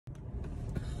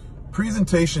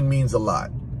Presentation means a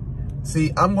lot.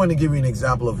 See, I'm going to give you an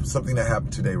example of something that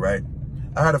happened today, right?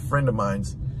 I had a friend of mine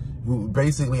who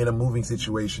basically in a moving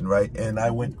situation, right? And I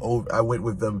went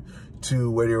with them to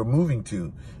where they were moving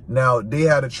to. Now, they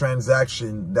had a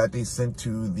transaction that they sent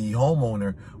to the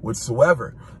homeowner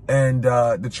whatsoever. And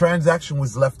the transaction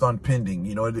was left on pending.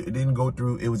 You know, it didn't go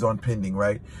through. It was on pending,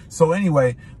 right? So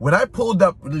anyway, when I pulled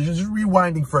up, just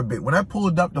rewinding for a bit. When I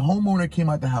pulled up, the homeowner came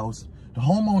out the house. The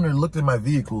homeowner looked at my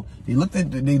vehicle. They looked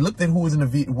at who was in the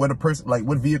vehicle, what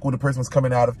vehicle the person was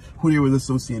coming out of, who they were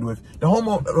associated with. The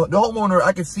homeowner,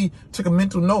 I could see, took a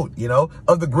mental note, you know,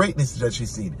 of the greatness that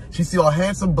she's seen. She saw a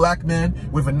handsome black man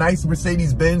with a nice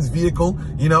Mercedes-Benz vehicle,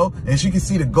 you know, and she could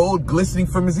see the gold glistening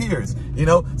from his ears, you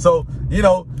know. So, you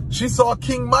know, she saw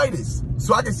King Midas.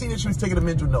 So I could see that she was taking a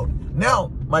mental note.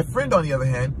 Now, my friend, on the other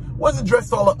hand, wasn't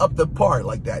dressed all up to par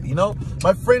like that, you know.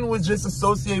 My friend was just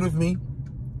associated with me.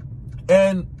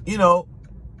 And, you know,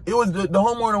 it was the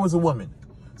homeowner was a woman.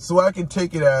 So I can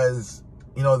take it as,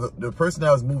 you know, the person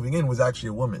that was moving in was actually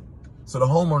a woman. So the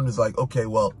homeowner is like, okay,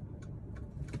 well,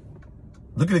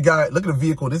 look at the guy, look at the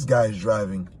vehicle this guy is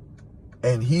driving.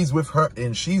 And he's with her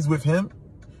and she's with him.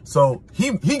 So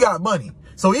he got money.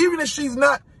 So even if she's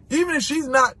not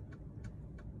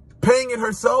paying it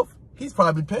herself, he's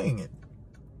probably paying it.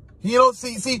 You know,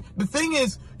 see, the thing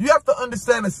is, you have to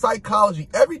understand the psychology.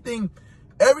 Everything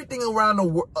around the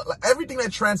world, everything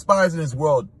that transpires in this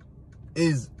world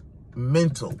is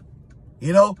mental.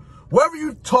 You know, wherever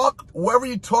you talk, wherever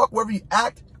you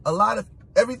act,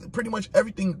 pretty much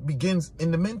everything begins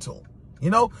in the mental. You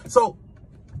know, so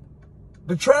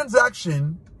the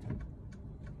transaction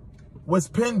was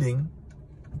pending,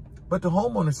 but the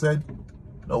homeowner said,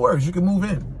 no worries, you can move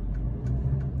in.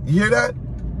 You hear that?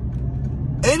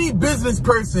 Any business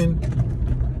person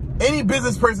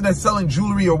that's selling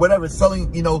jewelry or whatever, selling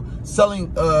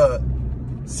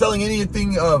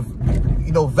anything of,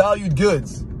 you know, valued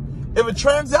goods. If a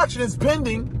transaction is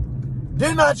pending,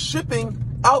 they're not shipping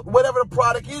out whatever the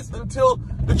product is until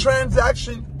the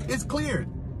transaction is cleared.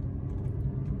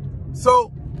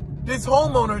 So this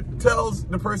homeowner tells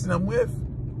the person I'm with,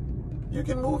 you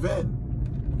can move in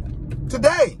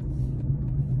today.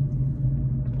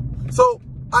 So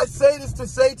I say this to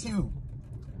say to you,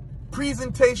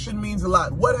 presentation means a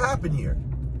lot. What happened here?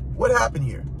 What happened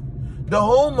here? The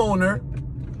homeowner,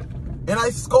 and I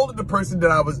scolded the person that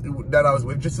I was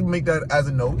with, just to make that as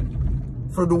a note,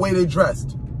 for the way they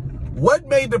dressed. What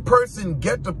made the person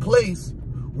get the place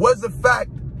was the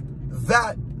fact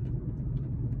that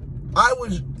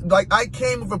I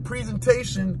came with a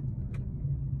presentation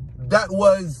that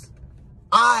was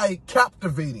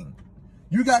eye-captivating.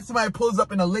 You got somebody pulls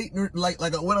up in a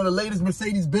one of the latest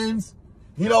Mercedes-Benz.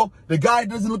 You know, the guy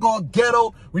doesn't look all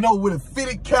ghetto, you know, with a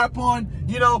fitted cap on,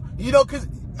 you know, because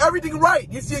everything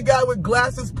right. You see a guy with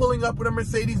glasses pulling up with a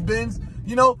Mercedes-Benz,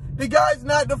 you know, the guy's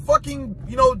not the fucking,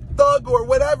 you know, thug or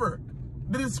whatever.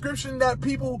 The description that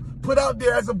people put out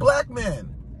there as a black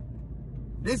man.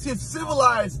 They see a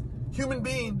civilized human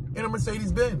being in a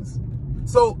Mercedes-Benz.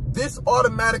 So this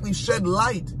automatically shed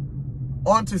light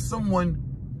onto someone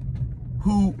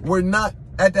who were not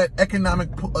at that economic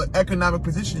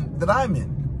position that I'm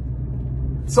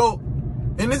in. So,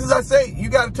 and this is, I say, you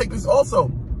got to take this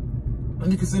also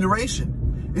into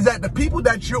consideration, is that the people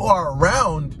that you are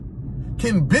around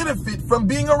can benefit from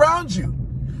being around you.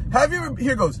 Have you ever,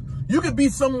 here goes, you could be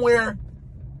somewhere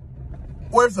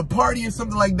where it's a party or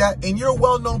something like that, and you're a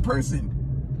well-known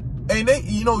person, and they,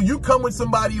 you know, you come with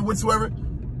somebody whatsoever,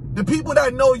 the people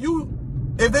that know you,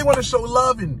 if they want to show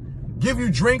love and give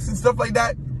you drinks and stuff like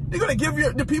that, they're going to give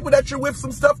you, the people that you're with,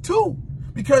 some stuff too,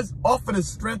 because off of the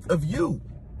strength of you.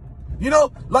 You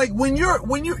know, like when you're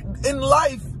in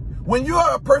life, when you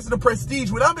are a person of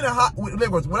prestige, when I'm in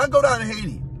when I go down to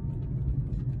Haiti,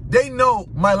 they know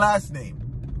my last name.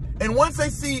 And once they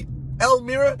see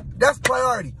Elmera, that's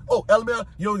priority. Oh, Elmera,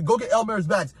 you know, go get Elmera's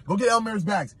bags. Go get Elmera's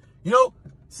bags. You know,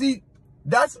 see,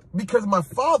 that's because of my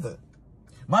father.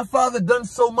 My father done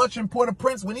so much in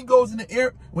Port-au-Prince. When he goes in the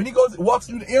air, walks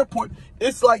through the airport,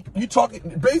 it's like you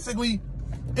talking, basically,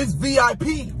 it's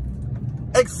VIP,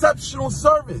 exceptional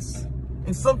service.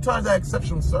 And sometimes that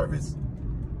exceptional service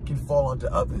can fall onto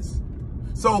others.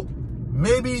 So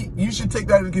maybe you should take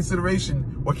that into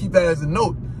consideration or keep that as a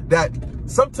note, that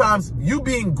sometimes you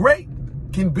being great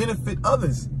can benefit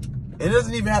others. It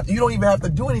doesn't even have, you don't even have to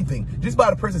do anything. Just by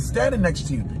the person standing next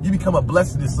to you, you become a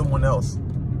blessing to someone else.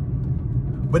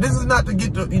 But this is not to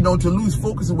get to, you know, to lose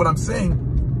focus of what I'm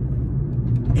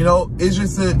saying. You know, it's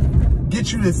just to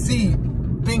get you to see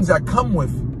things that come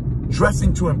with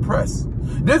dressing to impress.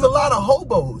 There's a lot of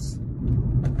hobos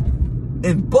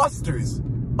and busters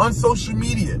on social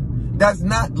media. that's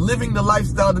not living the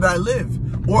lifestyle that I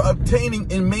live, or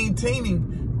obtaining and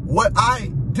maintaining what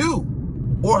I do,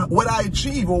 or what I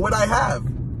achieve, or what I have.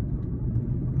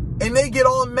 And they get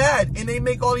all mad and they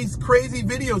make all these crazy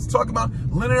videos talking about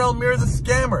LeonardElmera is a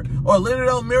scammer, or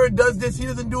LeonardElmera does this, he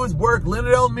doesn't do his work.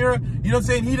 LeonardElmera, you know what I'm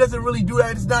saying, he doesn't really do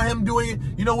that. It's not him doing it,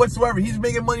 you know, whatsoever. He's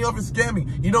making money off of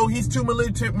scamming. You know, he's too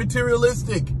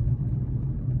materialistic.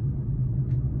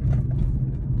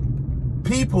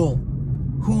 People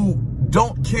who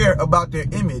don't care about their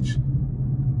image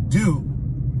do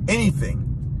anything.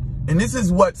 And this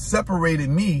is what separated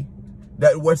me,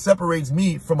 what separates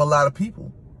me from a lot of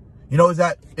people. You know, is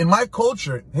that in my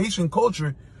culture, Haitian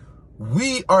culture,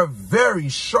 we are very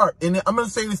sharp. And I'm going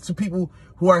to say this to people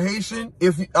who are Haitian.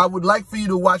 I would like for you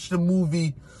to watch the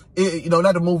movie, you know,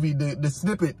 not the movie, the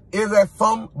snippet, Is That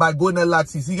Femme by Godinel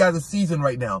Latsis. He has a season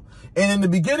right now. And in the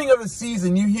beginning of the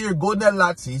season, you hear Godinel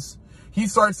Latsis. He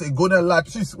starts saying, Godinel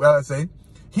Latsis, what I say.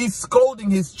 He's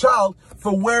scolding his child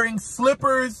for wearing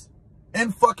slippers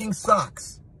and fucking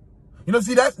socks. You know,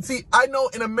 see, I know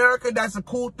in America that's a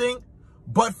cool thing.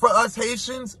 But for us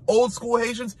Haitians, old school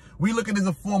Haitians, we look at it as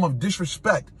a form of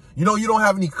disrespect. You know, you don't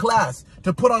have any class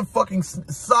to put on fucking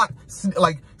socks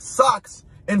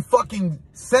and fucking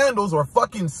sandals or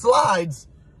fucking slides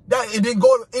and then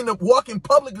walk in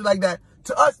publicly like that.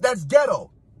 To us, that's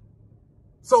ghetto.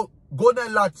 So Godinel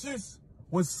Latsis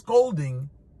was scolding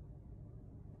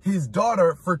his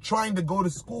daughter for trying to go to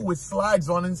school with slides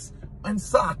on and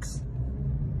socks.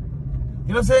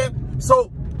 You know what I'm saying?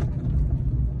 So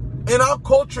in our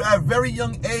culture, at a very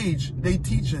young age, they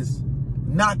teach us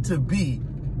not to be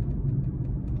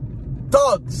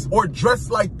thugs or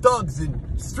dress like thugs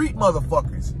and street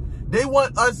motherfuckers. They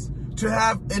want us to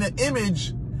have an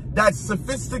image that's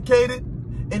sophisticated,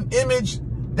 an image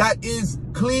that is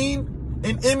clean,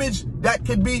 an image that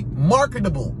can be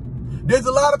marketable. There's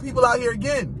a lot of people out here,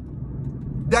 again,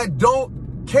 that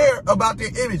don't care about their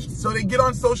image. So they get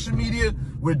on social media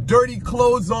with dirty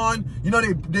clothes on, you know,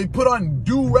 they put on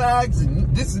do-rags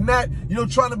and this and that, you know,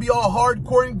 trying to be all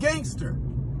hardcore and gangster.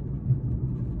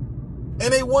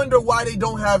 And they wonder why they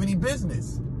don't have any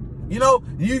business. You know,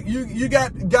 you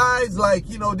got guys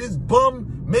like, you know, this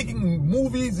bum making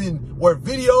movies or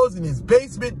videos in his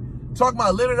basement, talking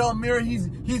about LeonardElmera.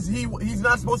 He's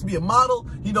not supposed to be a model.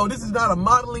 You know, this is not a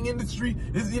modeling industry.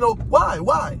 This, you know,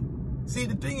 why? See,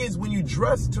 the thing is, when you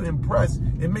dress to impress,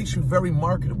 it makes you very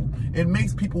marketable. It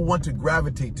makes people want to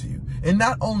gravitate to you. And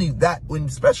not only that,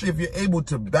 especially if you're able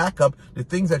to back up the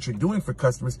things that you're doing for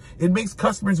customers, it makes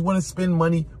customers want to spend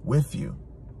money with you.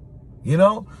 You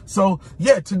know? So,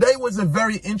 yeah, today was a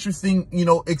very interesting, you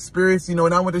know, experience, you know,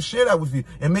 and I want to share that with you.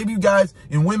 And maybe you guys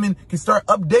and women can start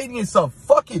updating yourself.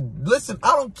 Fuck it. Listen,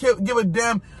 I don't give a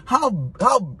damn how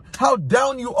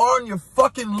down you are on your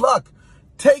fucking luck.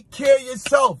 Take care of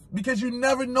yourself, because you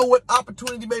never know what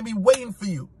opportunity may be waiting for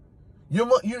you.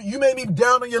 You may be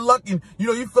down on your luck and, you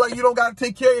know, you feel like you don't got to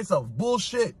take care of yourself.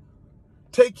 Bullshit.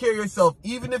 Take care of yourself.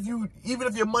 Even if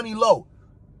your money low,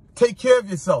 take care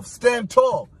of yourself. Stand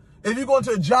tall. If you go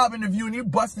into a job interview and you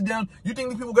busted down, you think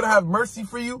these people are going to have mercy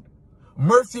for you?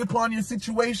 Mercy upon your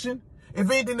situation?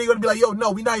 If anything, they're going to be like, yo,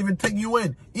 no, we're not even taking you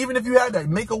in. Even if you had that,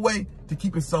 make a way to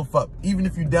keep yourself up. Even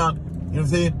if you're down, you know what I'm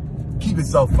saying? Keep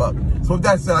yourself up. So with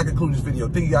that said, I conclude this video.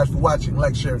 Thank you guys for watching.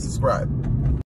 Like, share, and subscribe.